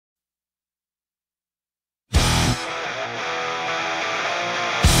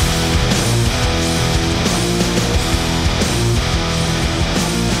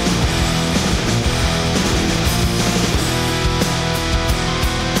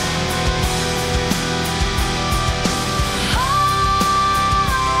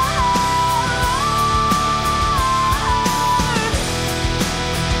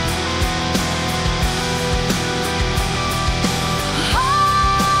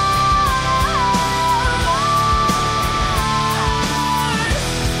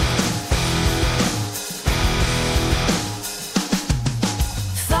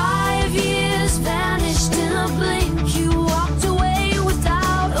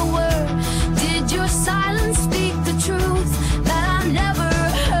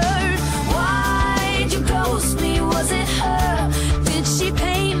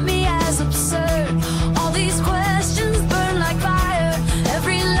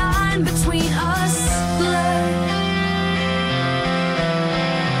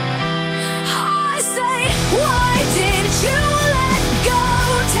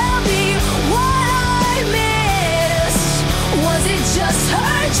just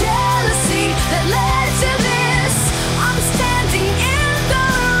her jealousy that led to this. I'm standing in the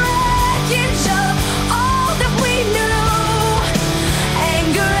wreckage of all that we knew.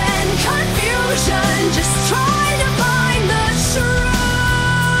 Anger and confusion, just trying to find the truth.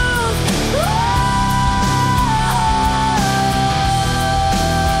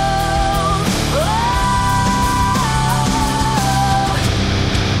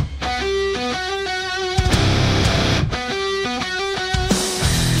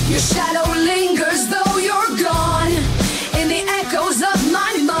 Your shadow lingers though you're gone in the echoes of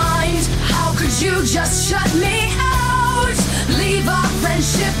my mind. How could you just shut me out? Leave our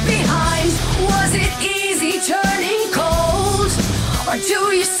friendship behind. Was it easy turning cold? Or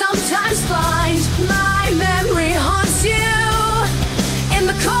do you sometimes find my memory haunts you in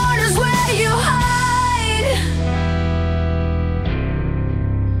the corners where you hide?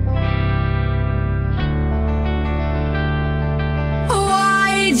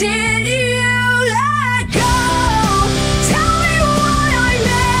 Why did you let go? Tell me what I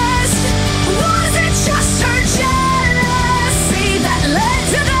missed. Was it just her jealousy that led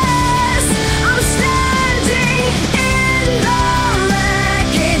to this? I'm standing in the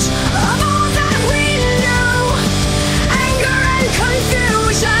wreckage of all that we knew. Anger and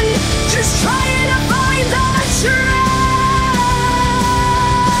confusion, just trying to find the truth.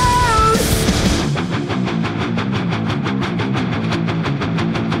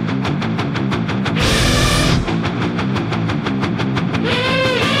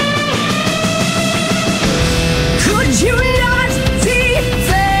 Could you not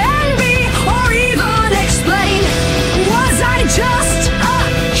defend me or even explain? Was I just a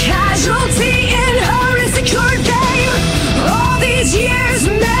casualty in her insecure game? All these years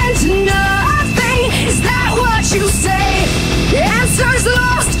meant nothing, is that what you say? Answers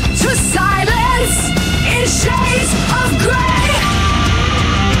lost to silence in shades of gray.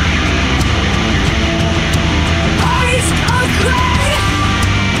 Eyes of gray.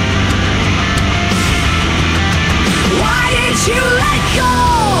 Why did you let go?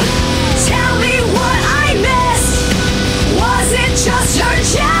 Tell me what I missed. Was it just her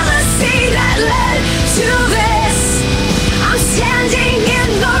jealousy that led to this? I'm standing in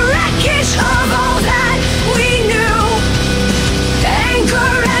the wreckage of all that we knew.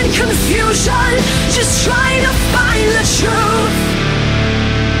 Anger and confusion, just trying to find the truth.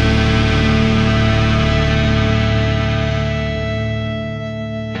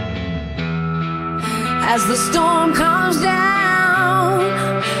 As the storm comes down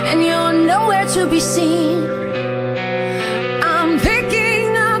and you're nowhere to be seen, I'm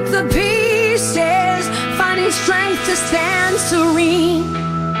picking up the pieces, finding strength to stand serene.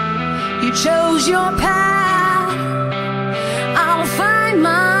 You chose your path, I'll find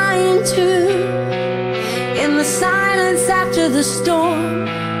mine too. In the silence after the storm,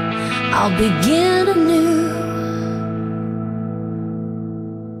 I'll begin anew.